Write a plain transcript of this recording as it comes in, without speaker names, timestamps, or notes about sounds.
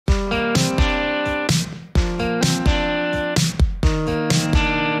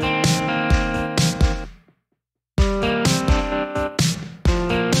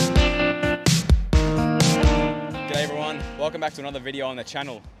back to another video on the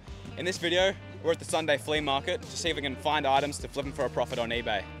channel. In this video, we're at the Sunday flea market to see if we can find items to flip them for a profit on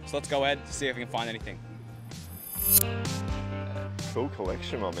eBay. So let's go ahead to see if we can find anything. Cool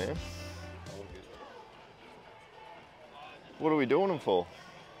collection, my man. What are we doing them for?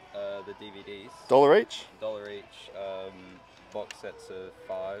 The DVDs. $1 each? $1 each. Box sets of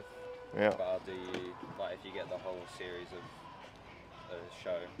 5. Yeah. But I'll do you, like, if you get the whole series of a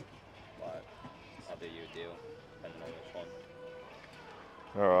show, like, I'll do you a deal, depending on which one.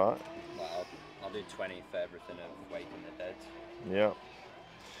 Alright. Like, I'll do 20 for everything of Waking the Dead. Yeah.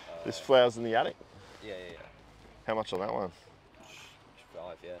 This Flowers in the Attic? Yeah. How much on that one?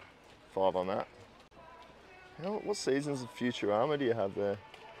 5, yeah. 5 on that. What seasons of Futurama do you have there?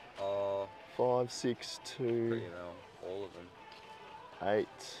 5, 6, 2... Pretty well, all of them. 8.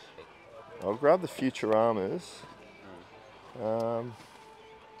 I'll grab the Futuramas.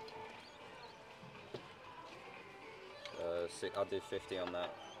 I'll do 50 on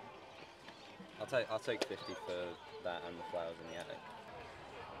that. I'll take 50 for that and the Flowers in the Attic.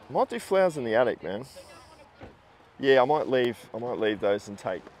 I might do Flowers in the Attic, man. Yeah, I might leave those and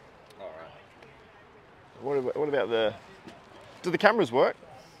take. All right. What about the? Do the cameras work?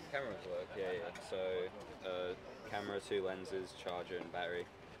 Cameras work, yeah. So, camera, 2 lenses, charger and battery,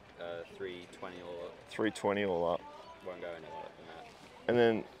 320 all up. 320 all up. Won't go any lower than that. And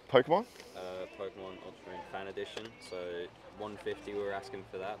then Pokemon? Pokemon Ultramarine Fan Edition. So 150 we were asking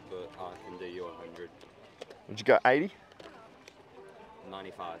for that, but I can do you 100. Would you go 80?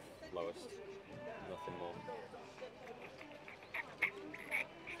 95 lowest. Nothing more.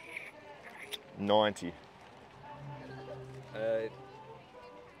 90.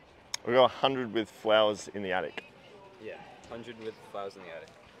 We'll go 100 with Flowers in the Attic. Yeah, 100 with Flowers in the Attic.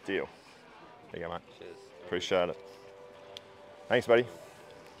 Deal. There you go, mate. Cheers. Appreciate it. Thanks, buddy.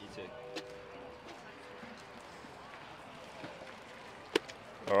 You too.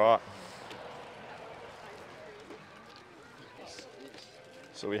 All right.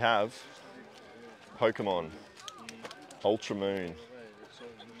 So we have Pokemon Ultra Moon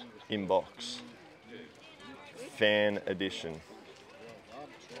inbox fan edition.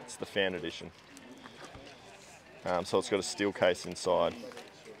 It's the fan edition. So it's got a steel case inside.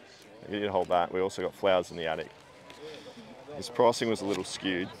 You need to hold that. We also got Flowers in the Attic. This pricing was a little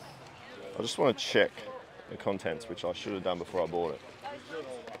skewed. I just want to check the contents, which I should have done before I bought it.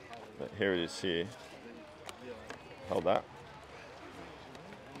 But here it is here. Hold that.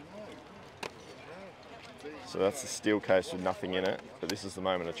 So that's the steel case with nothing in it, but this is the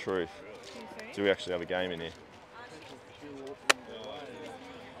moment of truth. Do we actually have a game in here?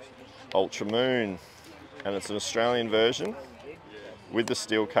 Ultra Moon, and it's an Australian version with the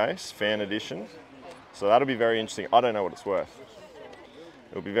steel case, fan edition. So that'll be very interesting. I don't know what it's worth.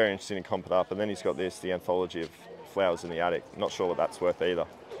 It'll be very interesting to comp it up. And then he's got this, the anthology of Flowers in the Attic. Not sure what that's worth either.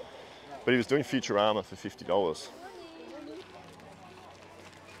 But he was doing Futurama for $50. Do you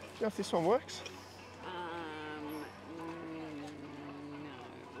know if this one works? No.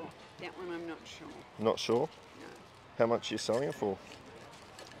 Well, that one I'm not sure. Not sure? No. How much are you selling it for?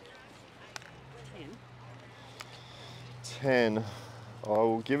 10. 10. I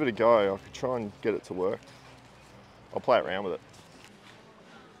will give it a go. I could try and get it to work. I'll play around with it.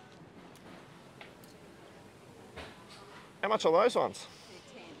 How much are those ones?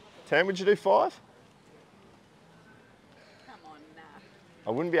 10. 10, would you do 5? Come on, nah.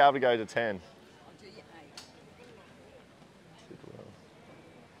 I wouldn't be able to go to 10. I'll do you 8.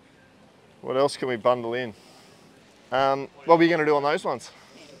 What else can we bundle in? What are you going to do on those ones?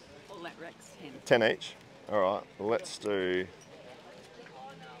 10. All that Rex, 10 10. each? All right, well, let's do,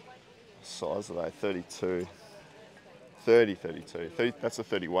 what size are they? 32. 30, 32. 30, that's a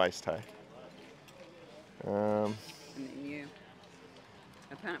 30 waist, hey? And then you.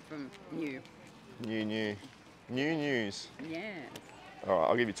 Apart from new. New news. Yes. All right,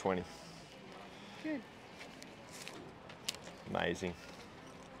 I'll give you 20. Good. Amazing.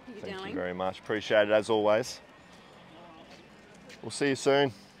 Thank Darling. you very much. Appreciate it as always. We'll see you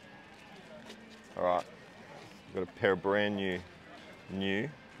soon. All right. We've got a pair of brand new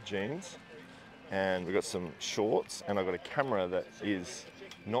jeans, and we've got some shorts, and I've got a camera that is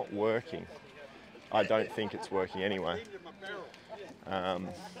not working. I don't think it's working anyway. But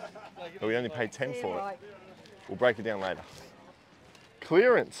we only paid 10 for it. We'll break it down later.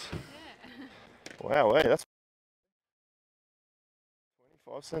 Clearance. Wow, hey, that's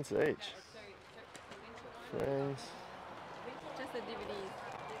 25 cents each. Friends. Just the DVDs.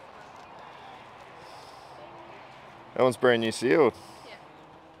 That one's brand new sealed. Yeah.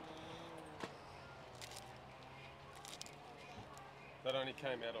 That only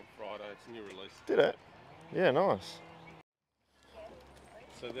came out on Friday. It's a new release. Did it? Yeah, nice.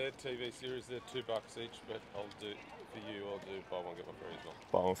 So their TV series, they're $2 each, but I'll do, for you, I'll do buy one, get one free as well.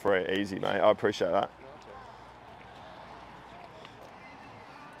 Buy one free, easy, mate. I appreciate that.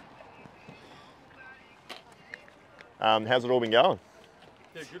 How's it all been going?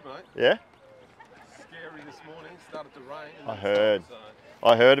 Yeah, good, mate. Yeah? Scary this morning, started to rain. And I then heard. stopped,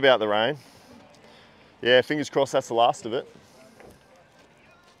 I heard about the rain. Yeah, fingers crossed that's the last of it.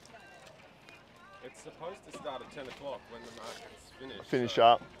 It's supposed to start at 10 o'clock when the market's finished. Finish so.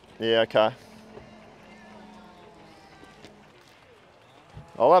 up. Yeah, okay.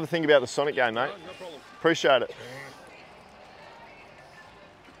 I'll have a think about the Sonic game, mate. No problem. Appreciate it.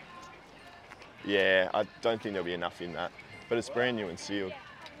 Yeah, I don't think there'll be enough in that, but it's brand new and sealed,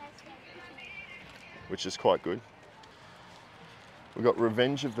 which is quite good. We've got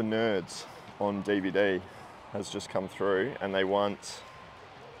Revenge of the Nerds on DVD, has just come through, and they want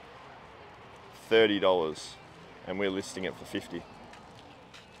 $30, and we're listing it for 50.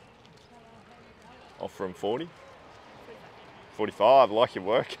 Offer them 40? 45, like your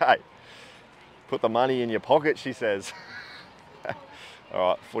work, hey. Put the money in your pocket, she says.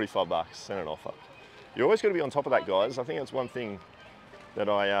 All right, 45 bucks, send an offer. You always got to be on top of that, guys. I think that's one thing that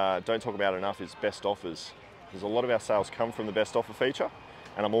I don't talk about enough is best offers. Because a lot of our sales come from the best offer feature,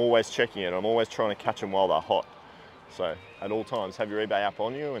 and I'm always checking it. I'm always trying to catch them while they're hot. So at all times, have your eBay app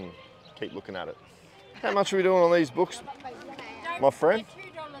on you and keep looking at it. How much are we doing on these books, my friend? $2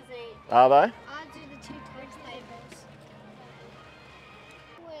 each. Are they? I'll do the 2 times labels.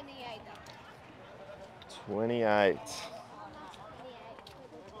 28. 28.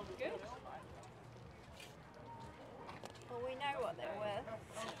 Well, we know what they're worth.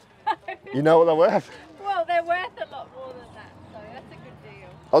 You know what they're worth? Well, they're worth a lot more than that, so that's a good deal.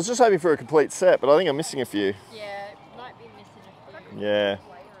 I was just hoping for a complete set, but I think I'm missing a few. Yeah, might be missing a few. Yeah.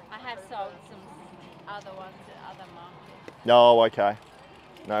 I have sold some other ones at other markets. No, okay.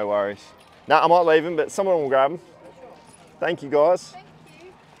 No worries. No, I might leave them, but someone will grab them. Thank you, guys. Thank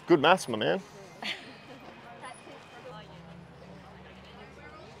you. Good maths, my man.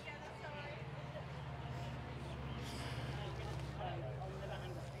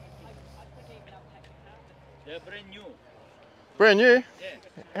 They're brand new. Brand new? Yeah.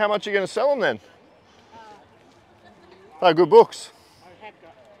 How much are you going to sell them then? Oh, good books.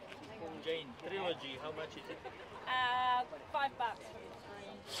 Jane trilogy. How much is it? $5 for the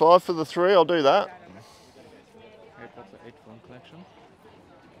 3. 5 for the 3, I'll do that. That's the 8-phone collection.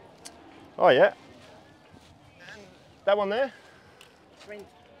 Oh, yeah. That one there? I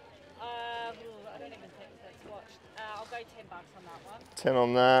don't even think that's watched. I'll go $10 on that one. 10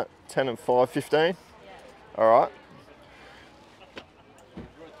 on that. 10 and 5, 15. Yeah. All right.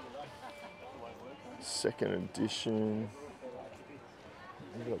 Second edition.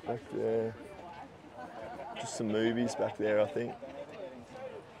 What have we got back there? Just some movies back there, I think.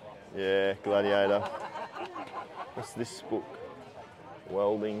 Yeah, Gladiator. What's this book?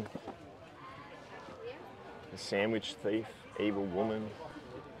 Welding. The Sandwich Thief. Evil Woman.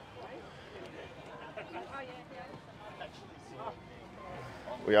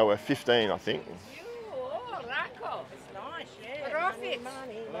 We're 15, I think. Oh, Rocco. It's nice, yeah. Profit.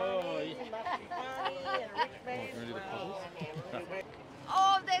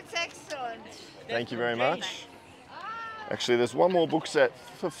 Oh, that's excellent. Thank you very much. Actually, there's one more book set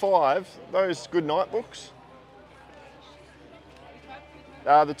for 5. Those good night books.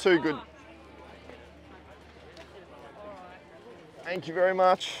 The 2 good. Thank you very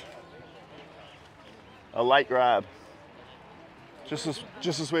much. A late grab. Just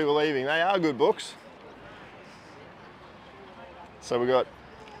as we were leaving. They are good books. So we've got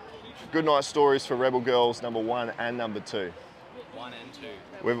Good Night Stories for Rebel Girls, number 1 and number 2. 1 and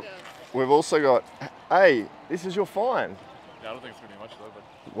 2. We've also got, hey, this is your find. Yeah, I don't think it's going to be much though,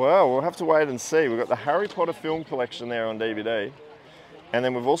 but... Well, we'll have to wait and see. We've got the Harry Potter film collection there on DVD. And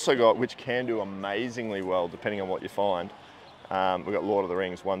then we've also got, which can do amazingly well, depending on what you find, we've got Lord of the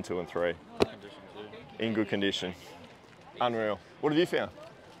Rings 1, 2 and 3. In good condition. Unreal. What have you found?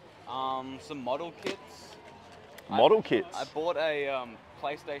 Some model kits. Model kits? I bought a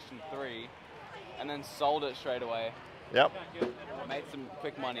PlayStation 3 and then sold it straight away. Yep. Made some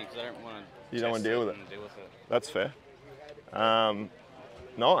quick money because I don't want to. You don't want to deal with it. That's fair.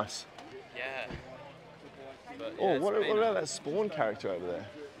 Nice. Yeah. But, Oh, what about that Spawn character over there?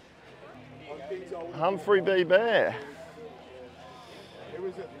 Humphrey B. Bear. I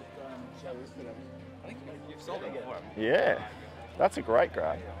think you've sold it before. Yeah, that's a great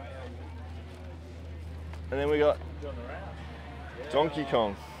grab. And then we got Donkey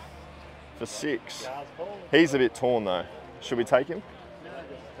Kong for 6. He's a bit torn though. Should we take him?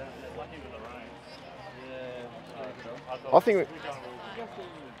 I think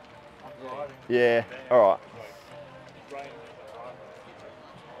Yeah, all right.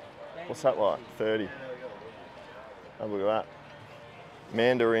 What's that like? 30. Have a look at that.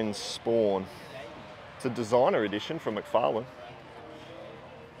 Mandarin Spawn. It's a designer edition from McFarlane.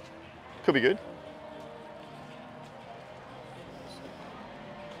 Could be good.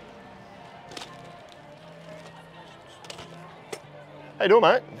 How you doing,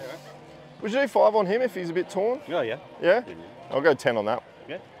 mate? Yeah. Would you do 5 on him if he's a bit torn? Oh, yeah. Yeah? I'll go 10 on that.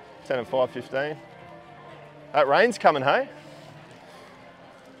 Yeah. 10 and 5, 15. That rain's coming, hey?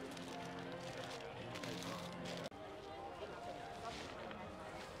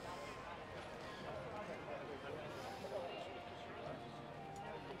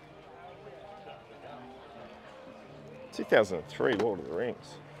 (2003) Lord of the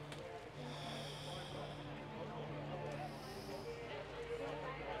Rings.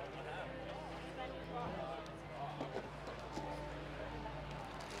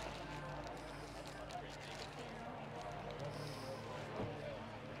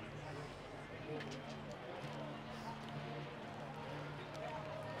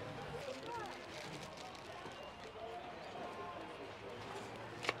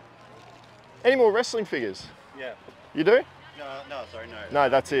 Any more wrestling figures? Yeah. You do? No, sorry, no. No,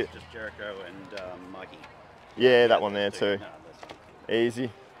 that's it. Just Jericho and Mikey. Yeah, that one there too. No,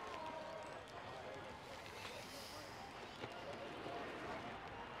 Easy.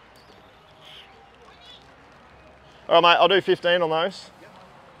 All right, mate, I'll do 15 on those.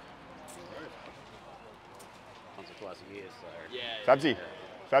 once or twice a year, so. Yeah. Fabsy.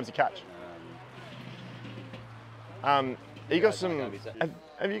 Fabsy catch. You got some,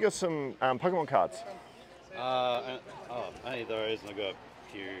 have you got some Pokemon cards? Only those, and I've got a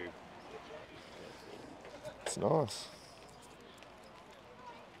few. It's nice.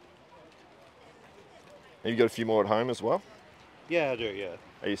 Have you got a few more at home as well? Yeah, I do, yeah.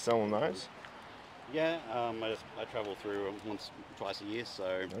 Are you selling those? Yeah, I travel through once, twice a year,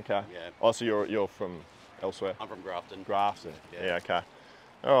 so. Okay. Yeah. Oh, so you're from elsewhere? I'm from Grafton. Grafton. Yeah. Yeah, okay.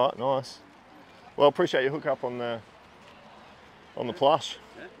 All right, nice. Well, appreciate your hookup on the plush.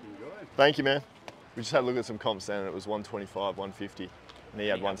 Yeah, enjoy. Thank you, man. We just had a look at some comps then, and it was 125, 150, and he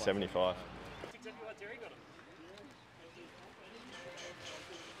had 175.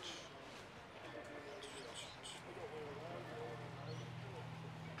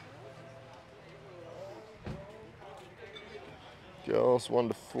 Girls 1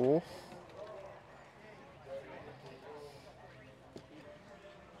 to 4.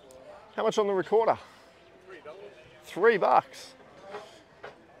 How much on the recorder? $3. $3.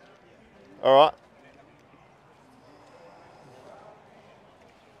 All right.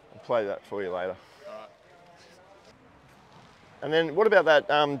 I'll play that for you later. All right. And then what about that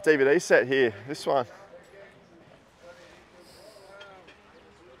DVD set here? This one. How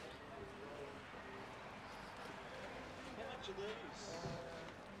much are these?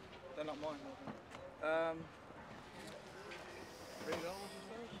 They're not mine. $3 or so?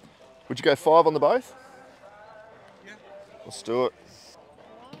 Would you go 5 on the both? Yeah. Let's do it.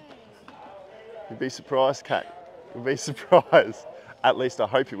 You'd be surprised, Kat. You'd be surprised. At least I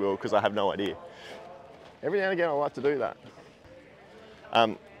hope you will, because I have no idea. Every now and again I like to do that.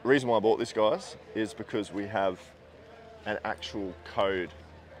 The reason why I bought this, guys, is because we have an actual code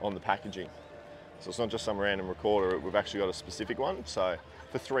on the packaging. So it's not just some random recorder, we've actually got a specific one. So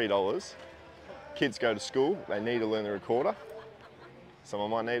for $3, kids go to school, they need to learn the recorder. Someone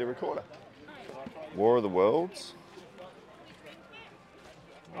might need a recorder. War of the Worlds.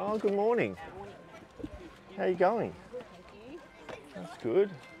 Oh, good morning. How are you going? That's good.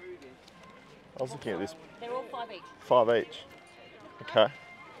 I was looking at this. They're all 5 each. 5 each. Okay.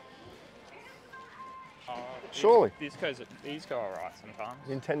 Surely. These go alright sometimes.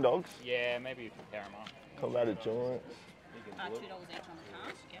 In $10. Yeah, maybe you can pair them up. Colada joints. $2 each on the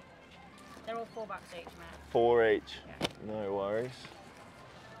cars. Yeah. They're all $4 each, Matt. 4 each. No worries.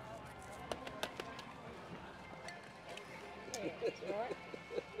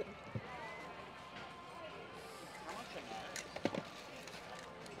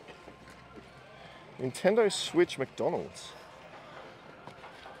 Nintendo Switch McDonald's.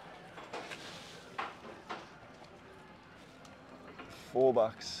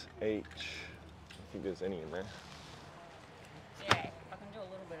 $4 each. I think there's any in there. Yeah, I can do a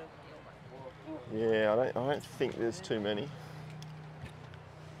little bit of a deal. Yeah, I don't think there's too many.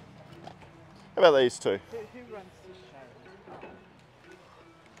 How about these two? Who runs this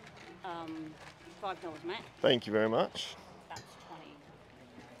show? $5, Matt. Thank you very much. That's 20.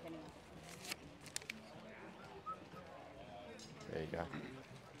 There you go.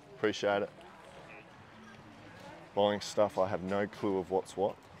 Appreciate it. Buying stuff I have no clue of what's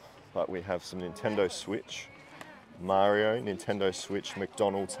what. but we have some Nintendo Switch, Mario, Nintendo Switch,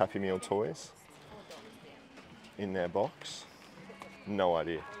 McDonald's Happy Meal toys in their box. No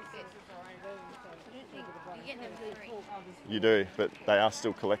idea. You do, but they are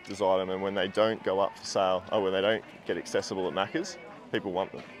still collector's item, and when they don't go up for sale, when they don't get accessible at Macca's, people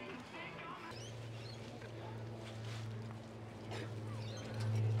want them.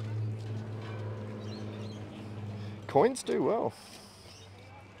 Coins do well.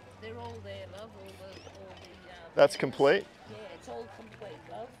 They're all there, love. That's complete? Yeah, it's all complete,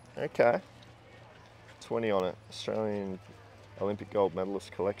 love. Okay. 20 on it. Australian Olympic gold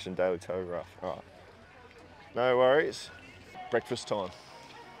medalist collection, daily telegraph. All right. No worries. Breakfast time.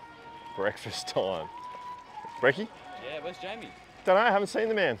 Breakfast time. Brecky? Yeah, where's Jamie? Don't know, I haven't seen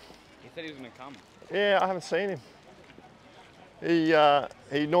the man. He said he was going to come. Yeah, I haven't seen him.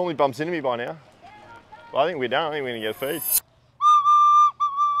 He normally bumps into me by now. Well, I think we're done. I think we're going to get a feed.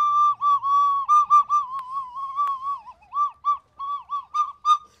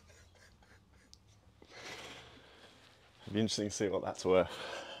 It'd be interesting to see what that's worth.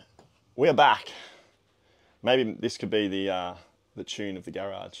 We're back. Maybe this could be the tune of the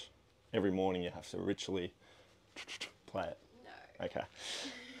garage. Every morning you have to ritually play it. No. Okay.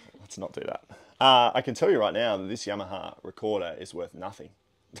 Let's not do that. I can tell you right now that this Yamaha recorder is worth nothing.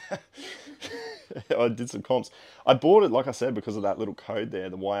 I did some comps. I bought it, like I said, because of that little code there,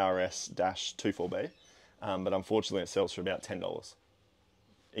 the YRS-24B. But unfortunately it sells for about $10.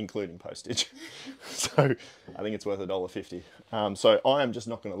 Including postage. So I think it's worth $1.50. So I am just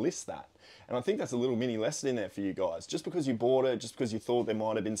not going to list that. And I think that's a little mini lesson in there for you guys. Just because you bought it, just because you thought there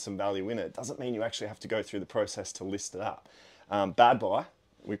might have been some value in it, doesn't mean you actually have to go through the process to list it up. Bad buy.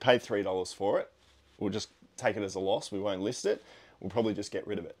 We paid $3 for it. We'll just take it as a loss. We won't list it. We'll probably just get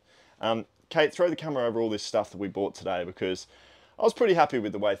rid of it. Kate, throw the camera over all this stuff that we bought today, because I was pretty happy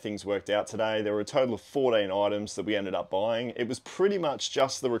with the way things worked out today. There were a total of 14 items that we ended up buying. It was pretty much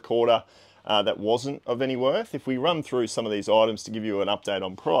just the recorder that wasn't of any worth. If we run through some of these items to give you an update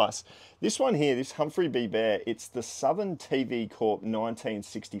on price, this one here, this Humphrey B. Bear, it's the Southern TV Corp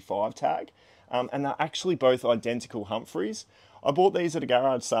 1965 tag, and they're actually both identical Humphreys. I bought these at a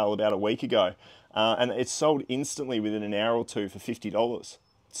garage sale about a week ago, and it's sold instantly within an hour or two for $50.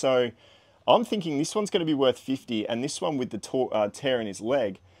 So I'm thinking this one's going to be worth 50, and this one with the tear in his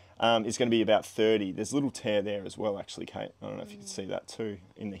leg is going to be about 30. There's a little tear there as well, actually, Kate. I don't know if you can see that too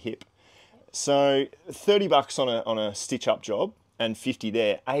in the hip. So $30 on a stitch-up job, and 50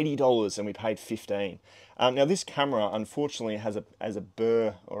 there. $80, and we paid 15. Now this camera, unfortunately, has a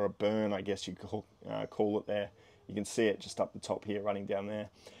burr or a burn, I guess you call it there. You can see it just up the top here, running down there.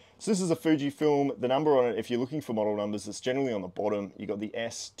 So this is a Fujifilm. The number on it, if you're looking for model numbers, it's generally on the bottom. You've got the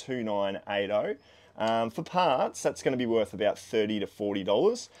S2980. For parts, that's going to be worth about $30 to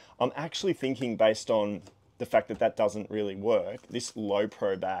 $40. I'm actually thinking, based on the fact that that doesn't really work, this Low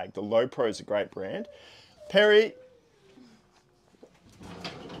Pro bag. The Low Pro is a great brand. Perry,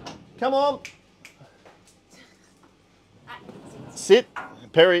 come on. Sit.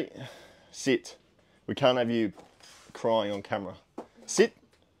 Perry, sit. We can't have you crying on camera. Sit.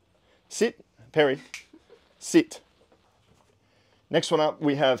 Sit. Perry, sit. Next one up,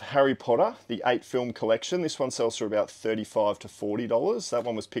 we have Harry Potter, the 8 film collection. This one sells for about $35 to $40. That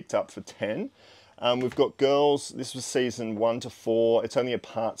one was picked up for $10. We've got Girls. This was season 1 to 4. It's only a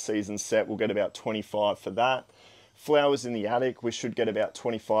part season set. We'll get about $25 for that. Flowers in the Attic. We should get about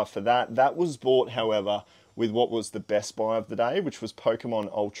 $25 for that. That was bought, however, with what was the best buy of the day, which was Pokemon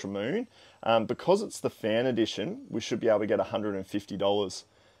Ultra Moon. Because it's the fan edition, we should be able to get $150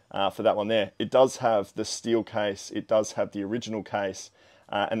 for that one there. It does have the steel case, it does have the original case,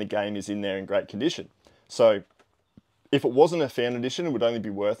 and the game is in there in great condition. So if it wasn't a fan edition, it would only be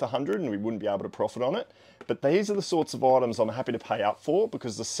worth $100 and we wouldn't be able to profit on it. But these are the sorts of items I'm happy to pay up for,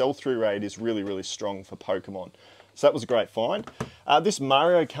 because the sell-through rate is really, really strong for Pokemon. So that was a great find. This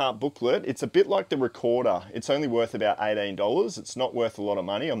Mario Kart booklet, it's a bit like the recorder. It's only worth about $18. It's not worth a lot of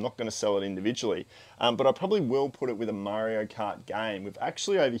money. I'm not going to sell it individually. But I probably will put it with a Mario Kart game. We've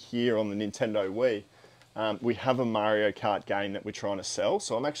actually, over here on the Nintendo Wii, we have a Mario Kart game that we're trying to sell.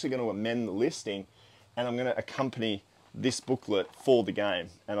 So I'm actually going to amend the listing, and I'm going to accompany this booklet for the game.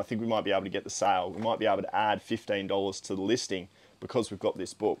 And I think we might be able to get the sale. We might be able to add $15 to the listing because we've got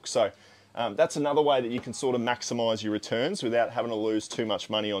this book. So that's another way that you can sort of maximize your returns without having to lose too much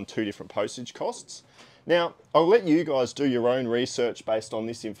money on 2 different postage costs. Now, I'll let you guys do your own research based on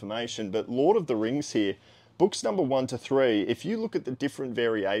this information, but Lord of the Rings here, books number 1 to 3, if you look at the different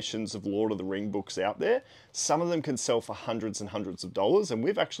variations of Lord of the Ring books out there, some of them can sell for hundreds and hundreds of dollars, and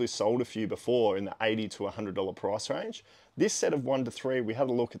we've actually sold a few before in the $80 to $100 price range. This set of 1 to 3, we had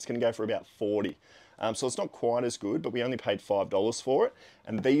a look, it's going to go for about 40. So it's not quite as good, but we only paid $5 for it.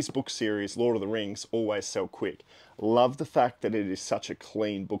 And these book series, Lord of the Rings, always sell quick. Love the fact that it is such a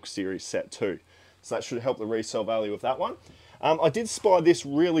clean book series set too. So that should help the resale value of that one. I did spy this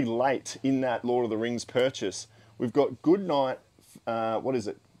really late in that Lord of the Rings purchase. We've got Goodnight,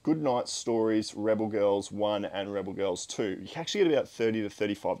 Goodnight Stories, Rebel Girls 1 and Rebel Girls 2. You can actually get about $30 to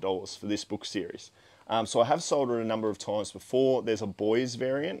 $35 for this book series. So I have sold it a number of times before. There's a boys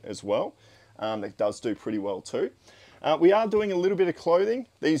variant as well. That does do pretty well too. We are doing a little bit of clothing.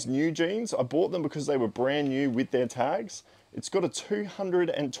 These new jeans, I bought them because they were brand new with their tags. It's got a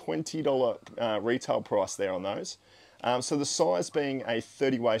 $220 retail price there on those. So the size being a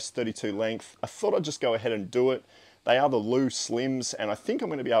 30 waist, 32 length, I thought I'd just go ahead and do it. They are the Lou Slims, and I think I'm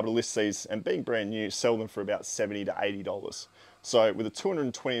going to be able to list these, and being brand new, sell them for about $70 to $80. So with a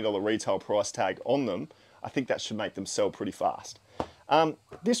 $220 retail price tag on them, I think that should make them sell pretty fast.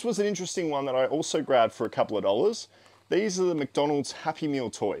 This was an interesting one that I also grabbed for a couple of dollars. These are the McDonald's Happy Meal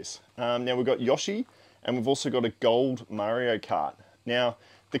toys. Now we've got Yoshi, and we've also got a gold Mario Kart. Now,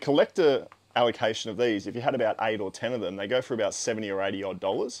 the collector allocation of these, if you had about 8 or 10 of them, they go for about 70 or 80 odd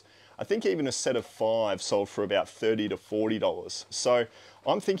dollars. I think even a set of 5 sold for about $30 to $40. So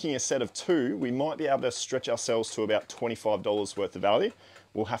I'm thinking a set of 2, we might be able to stretch ourselves to about $25 worth of value.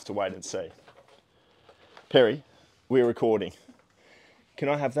 We'll have to wait and see. Perry, we're recording. Can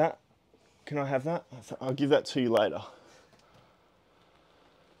I have that? Can I have that? I'll give that to you later.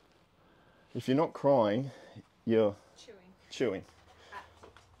 If you're not crying, you're chewing.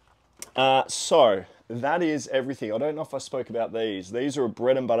 So that is everything. I don't know if I spoke about these. These are a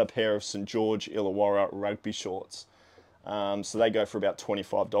bread and butter pair of St. George Illawarra rugby shorts. So they go for about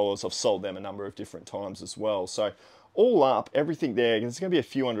 $25. I've sold them a number of different times as well. So all up, everything there, there's going to be a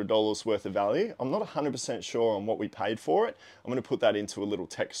few $100s worth of value. I'm not 100% sure on what we paid for it. I'm going to put that into a little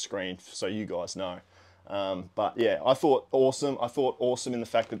text screen so you guys know. But yeah, I thought awesome. I thought awesome in the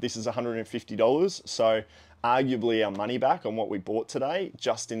fact that this is $150. So arguably our money back on what we bought today,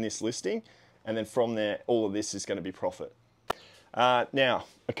 just in this listing. And then from there, all of this is going to be profit. Now,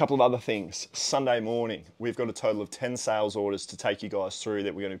 a couple of other things. Sunday morning, we've got a total of 10 sales orders to take you guys through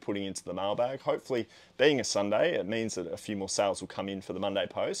that we're going to be putting into the mailbag. Hopefully, being a Sunday, it means that a few more sales will come in for the Monday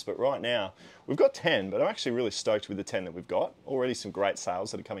post. But right now, we've got 10, but I'm actually really stoked with the 10 that we've got. Already some great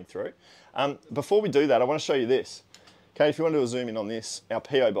sales that are coming through. Before we do that, I want to show you this. Okay, if you want to do a zoom in on this, our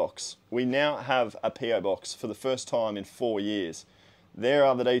PO box. We now have a PO box for the first time in 4 years. There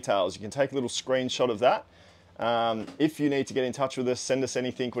are the details. You can take a little screenshot of that. If you need to get in touch with us, send us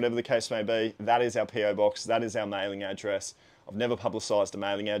anything, whatever the case may be, that is our PO box, that is our mailing address. I've never publicised a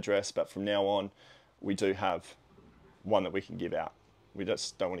mailing address, but from now on, we do have one that we can give out. We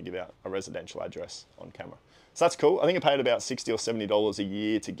just don't want to give out a residential address on camera. So that's cool. I think I paid about $60 or $70 a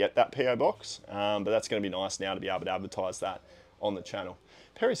year to get that PO box, but that's going to be nice now to be able to advertise that on the channel.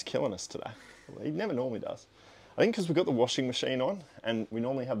 Perry's killing us today. He never normally does. I think because we've got the washing machine on, and we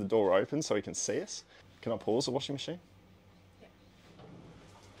normally have the door open so he can see us. Can I pause the washing machine? Yeah.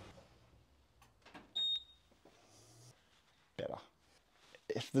 Better.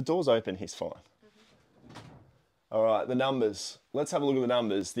 If the door's open, he's fine. All right, the numbers. Let's have a look at the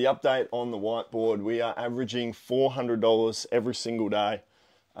numbers. The update on the whiteboard, we are averaging $400 every single day.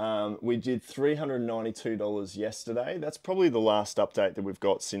 We did $392 yesterday. That's probably the last update that we've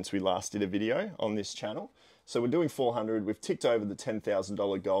got since we last did a video on this channel. So we're doing 400. We've ticked over the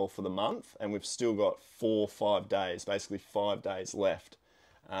 $10,000 goal for the month, and we've still got 4 or 5 days, basically 5 days left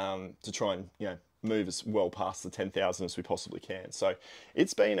to try and move as well past the 10,000 as we possibly can. So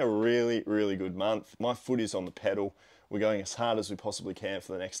it's been a really, really good month. My foot is on the pedal. We're going as hard as we possibly can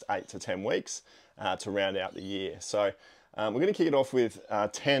for the next 8 to 10 weeks to round out the year. So we're going to kick it off with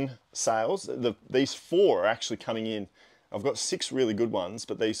 10 sales. These 4 are actually coming in. I've got 6 really good ones,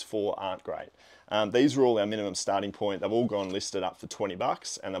 but these 4 aren't great. These are all our minimum starting point. They've all gone listed up for 20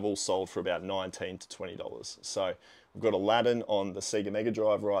 bucks, and they've all sold for about $19 to $20. So we've got Aladdin on the Sega Mega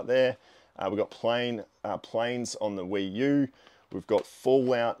Drive right there. We've got Planes on the Wii U. We've got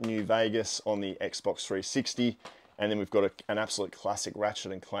Fallout New Vegas on the Xbox 360. And then we've got an absolute classic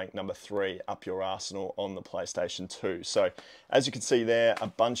Ratchet & Clank number 3, Up Your Arsenal, on the PlayStation 2. So as you can see there, a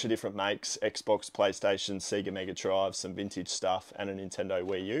bunch of different makes: Xbox, PlayStation, Sega Mega Drive, some vintage stuff, and a Nintendo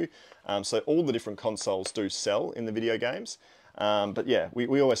Wii U. So all the different consoles do sell in the video games. But yeah,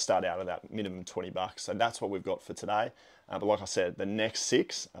 we always start out at that minimum 20 bucks. So that's what we've got for today. But like I said, the next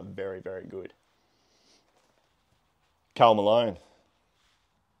 6 are very, very good. Karl Malone.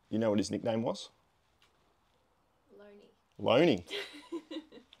 You know what his nickname was? Loney.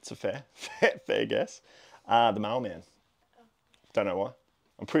 It's a fair guess. The mailman. Don't know why.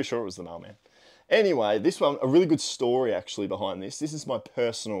 I'm pretty sure it was the mailman. Anyway, this one, a really good story actually behind this. This is my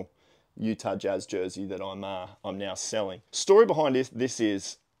personal Utah Jazz jersey that I'm now selling. Story behind this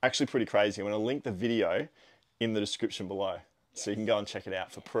is actually pretty crazy. I'm going to link the video in the description below, so you can go and check it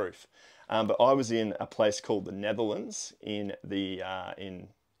out for proof. But I was in a place called the Netherlands in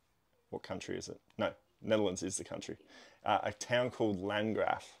what country is it? No, Netherlands is the country. A town called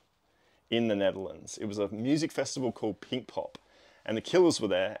Landgraaf in the Netherlands. It was a music festival called Pink Pop, and the Killers were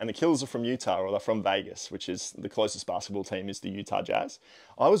there, and the Killers are from Utah, or they're from Vegas, which is the closest basketball team is the Utah Jazz.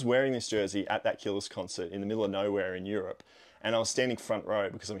 I was wearing this jersey at that Killers concert in the middle of nowhere in Europe, and I was standing front row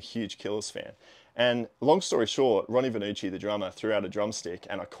because I'm a huge Killers fan. And long story short, Ronnie Vannucci, the drummer, threw out a drumstick,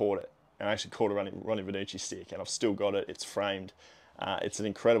 and I caught it. And I actually caught a Ronnie Vannucci stick, and I've still got it. It's framed. It's an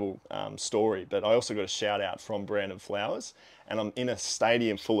incredible story, but I also got a shout out from Brandon Flowers, and I'm in a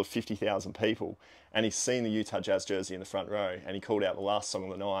stadium full of 50,000 people, and he's seen the Utah Jazz jersey in the front row, and he called out the last song of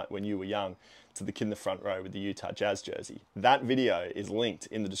the night, When You Were Young, to the kid in the front row with the Utah Jazz jersey. That video is linked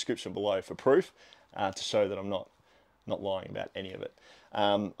in the description below for proof, to show that I'm not lying about any of it.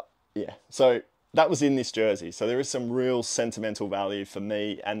 Yeah, so that was in this jersey. So there is some real sentimental value for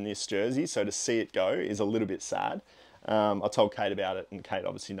me and this jersey, so to see it go is a little bit sad. I told Kate about it, and Kate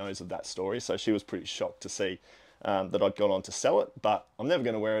obviously knows of that story, so she was pretty shocked to see that I'd gone on to sell it, but I'm never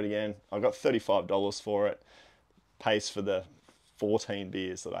going to wear it again. I got $35 for it, pays for the 14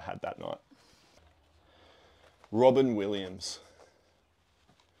 beers that I had that night. Robin Williams.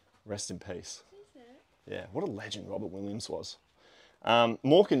 Rest in peace. Yeah, what a legend Robin Williams was.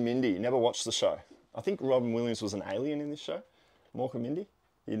 Mork and Mindy, never watched the show. I think Robin Williams was an alien in this show. Mork and Mindy?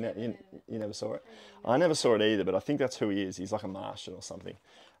 You never saw it? I never saw it either, but I think that's who he is. He's like a Martian or something.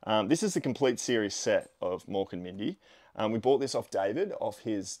 This is the complete series set of Mork and Mindy. We bought this off David, off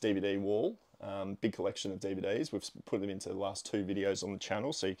his DVD wall. Big collection of DVDs. We've put them into the last 2 videos on the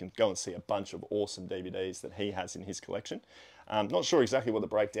channel, so you can go and see a bunch of awesome DVDs that he has in his collection. Not sure exactly what the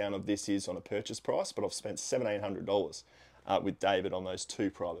breakdown of this is on a purchase price, but I've spent $700-800 with David on those 2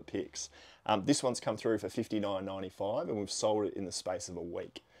 private picks. This one's come through for $59.95, and we've sold it in the space of a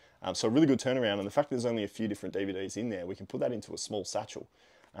week. So a really good turnaround, and the fact that there's only a few different DVDs in there, we can put that into a small satchel.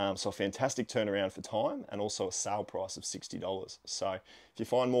 So a fantastic turnaround for time, and also a sale price of $60. So if you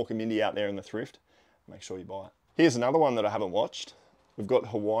find Mork and Mindy out there in the thrift, make sure you buy it. Here's another one that I haven't watched. We've got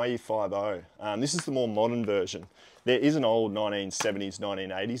Hawaii 5-0. This is the more modern version. There is an old 1970s,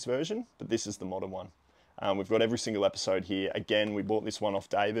 1980s version, but this is the modern one. We've got every single episode here. Again, we bought this one off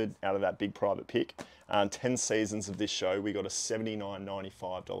David out of that big private pick. 10 seasons of this show, we got a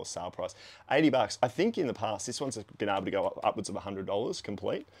 $79.95 sale price. $80. I think in the past, this one's been able to go upwards of $100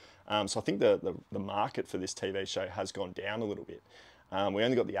 complete. So I think the market for this TV show has gone down a little bit. We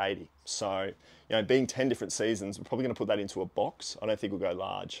only got the 80. So, you know, being 10 different seasons, we're probably going to put that into a box. I don't think we'll go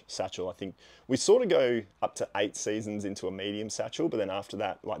large satchel. I think we sort of go up to 8 seasons into a medium satchel, but then after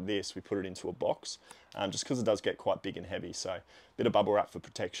that, like this, we put it into a box, just because it does get quite big and heavy. So a bit of bubble wrap for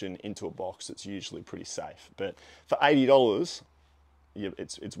protection into a box, it's usually pretty safe. But for $80,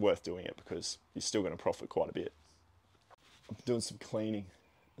 it's worth doing it because you're still going to profit quite a bit. I'm doing some cleaning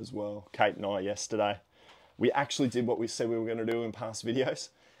as well. Kate and I yesterday, we actually did what we said we were going to do in past videos,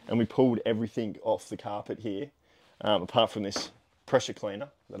 and we pulled everything off the carpet here, apart from this pressure cleaner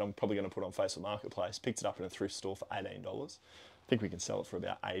that I'm probably going to put on Facebook Marketplace. Picked it up in a thrift store for $18. I think we can sell it for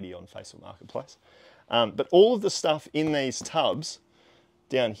about $80 on Facebook Marketplace. But all of the stuff in these tubs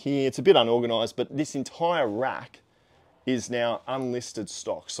down here, it's a bit unorganised, but this entire rack is now unlisted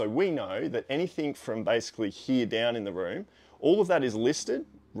stock. So we know that anything from basically here down in the room, all of that is listed,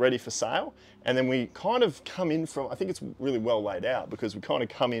 ready for sale, and then we kind of come in from, I think it's really well laid out because we kind of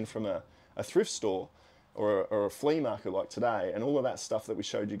come in from a thrift store or a flea market like today, and all of that stuff that we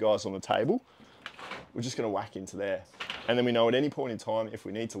showed you guys on the table, we're just going to whack into there. And then we know at any point in time, if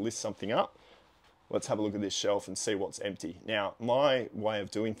we need to list something up, let's have a look at this shelf and see what's empty. Now, my way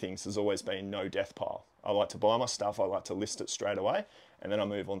of doing things has always been no death pile. I like to buy my stuff, I like to list it straight away, and then I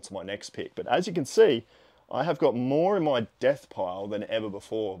move on to my next pick. But as you can see, I have got more in my death pile than ever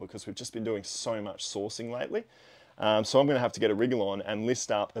before because we've just been doing so much sourcing lately. So I'm going to have to get a wriggle on and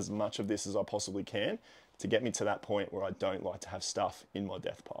list up as much of this as I possibly can to get me to that point where I don't like to have stuff in my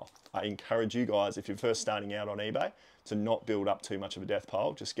death pile. I encourage you guys, if you're first starting out on eBay, to not build up too much of a death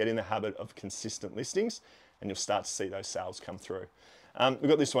pile. Just get in the habit of consistent listings and you'll start to see those sales come through. We've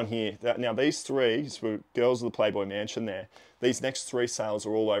got this one here. Now these three were Girls of the Playboy Mansion there. These next three sales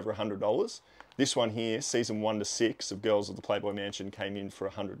are all over $100. This one here, season 1 to 6 of Girls of the Playboy Mansion, came in for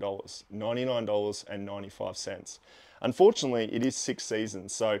 $100, $99.95. Unfortunately, it is 6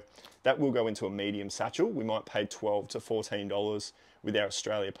 seasons, so that will go into a medium satchel. We might pay $12 to $14 with our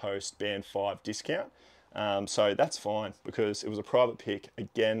Australia Post Band 5 discount. So that's fine because it was a private pick.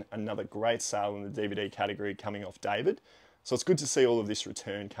 Again, another great sale in the DVD category coming off David. So it's good to see all of this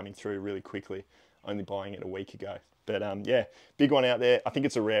return coming through really quickly, only buying it a week ago. But yeah, big one out there. I think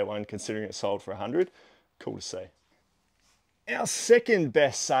it's a rare one considering it sold for $100. Cool to see. Our second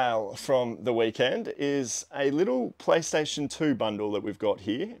best sale from the weekend is a little PlayStation 2 bundle that we've got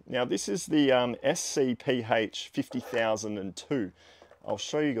here. Now this is the SCPH 50002. I'll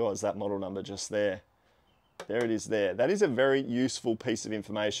show you guys that model number just there. There it is there. That is a very useful piece of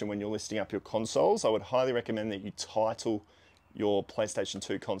information when you're listing up your consoles. I would highly recommend that you title your PlayStation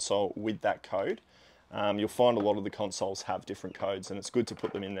 2 console with that code. You'll find a lot of the consoles have different codes and it's good to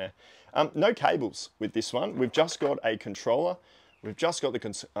put them in there. No cables with this one. We've just got a controller, we've just got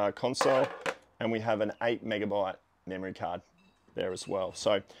the console, and we have an 8 megabyte memory card there as well.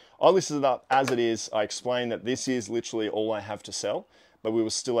 So I listed it up as it is. I explained that this is literally all I have to sell, but we were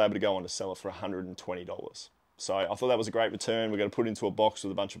still able to go on to sell it for $120. So I thought that was a great return. We're going to put it into a box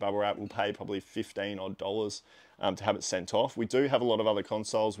with a bunch of bubble wrap. We'll pay probably $15 odd to have it sent off. We do have a lot of other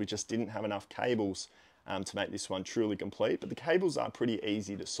consoles. We just didn't have enough cables to make this one truly complete, but the cables are pretty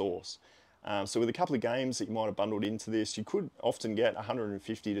easy to source. So with a couple of games that you might have bundled into this, you could often get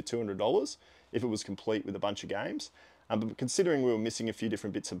 $150 to $200 if it was complete with a bunch of games. But considering we were missing a few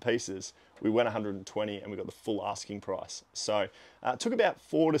different bits and pieces, we went $120 and we got the full asking price. So it took about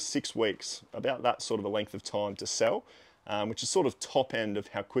 4 to 6 weeks, about that sort of a length of time to sell, which is sort of top end of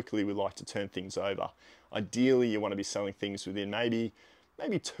how quickly we like to turn things over. Ideally, you want to be selling things within maybe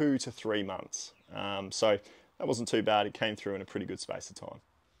 2 to 3 months. So that wasn't too bad. It came through in a pretty good space of time.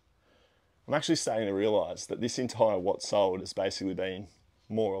 I'm actually starting to realise that this entire what sold has basically been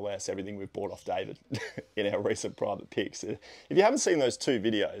more or less everything we've bought off David in our recent private picks. If you haven't seen those 2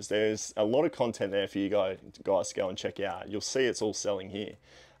 videos, there's a lot of content there for you guys to go and check out. You'll see it's all selling here.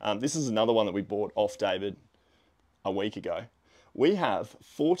 This is another one that we bought off David a week ago. We have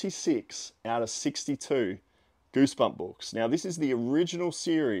 46 out of 62 Goosebump books. Now this is the original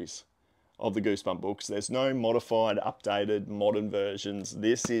series of the Goosebump books. There's no modified, updated, modern versions.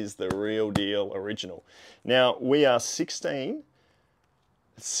 This is the real deal original. Now we are 16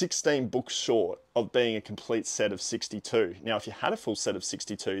 books short of being a complete set of 62. Now if you had a full set of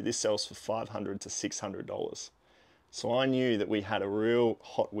 62, this sells for $500 to $600. So I knew that we had a real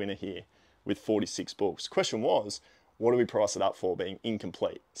hot winner here with 46 books. Question was, what do we price it up for being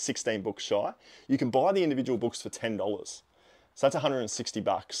incomplete? 16 books shy. You can buy the individual books for $10. So that's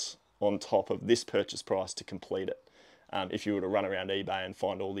 $160 on top of this purchase price to complete it. If you were to run around eBay and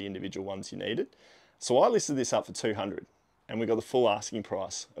find all the individual ones you needed. So I listed this up for $200 and we got the full asking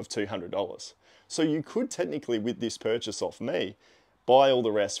price of $200. So you could technically, with this purchase off me, buy all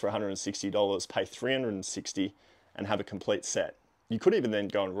the rest for $160, pay $360 and have a complete set. You could even then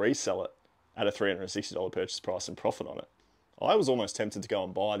go and resell it at a $360 purchase price and profit on it. I was almost tempted to go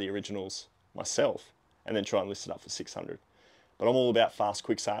and buy the originals myself and then try and list it up for $600. But I'm all about fast,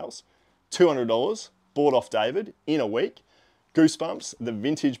 quick sales. $200, bought off David in a week. Goosebumps, the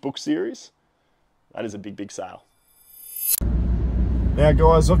vintage book series. That is a big, big sale. Now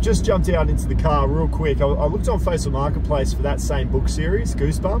guys, I've just jumped out into the car real quick. I looked on Facebook Marketplace for that same book series,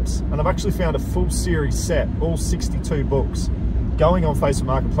 Goosebumps, and I've actually found a full series set, all 62 books, going on Facebook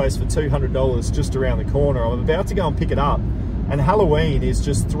Marketplace for $200 just around the corner. I'm about to go and pick it up, and Halloween is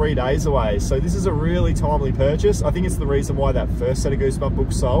just 3 days away, so this is a really timely purchase. I think it's the reason why that first set of Goosebump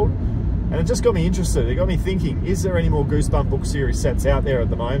books sold, and it just got me interested. It got me thinking, is there any more Goosebump book series sets out there at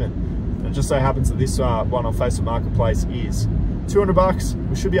the moment? And it just so happens that this one on Facebook Marketplace is $200.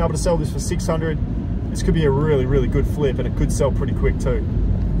 We should be able to sell this for $600. This could be a really, really good flip, and it could sell pretty quick too.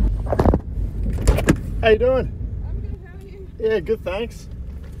 How you doing? I'm good, how are you? Yeah, good, thanks.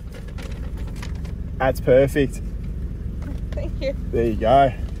 That's perfect. Thank you. There you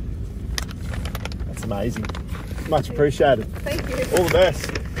go. That's amazing. Much appreciated. Thank you. All the best.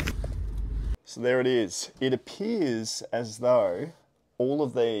 So there it is. It appears as though all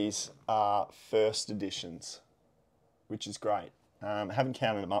of these are first editions, which is great. I haven't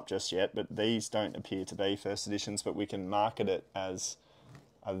counted them up just yet, but these don't appear to be first editions, but we can market it as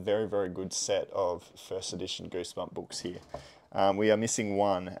a very, very good set of first edition Goosebump books here. We are missing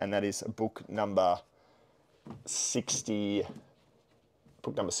one, and that is book number 60.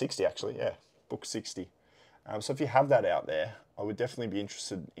 Book number 60, actually, yeah. Book 60. So if you have that out there, I would definitely be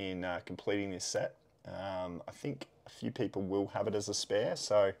interested in completing this set. I think a few people will have it as a spare,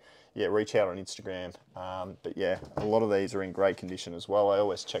 so yeah, reach out on Instagram. But yeah, a lot of these are in great condition as well. I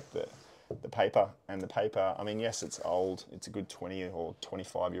always check the paper, and the paper, I mean, yes, it's old. It's a good 20 or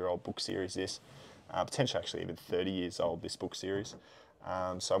 25-year-old book series, this. Potentially actually even 30 years old, this book series.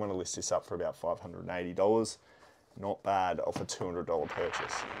 So I'm going to list this up for about $580. Not bad off a $200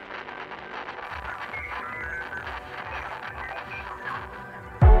 purchase.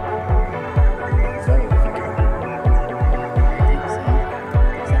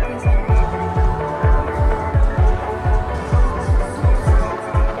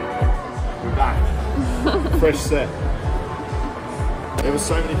 We're back. Fresh set. There were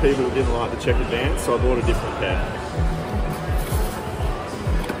so many people who didn't like the checkered band, so I bought a different pair.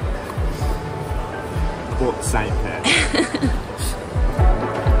 I bought the same pair.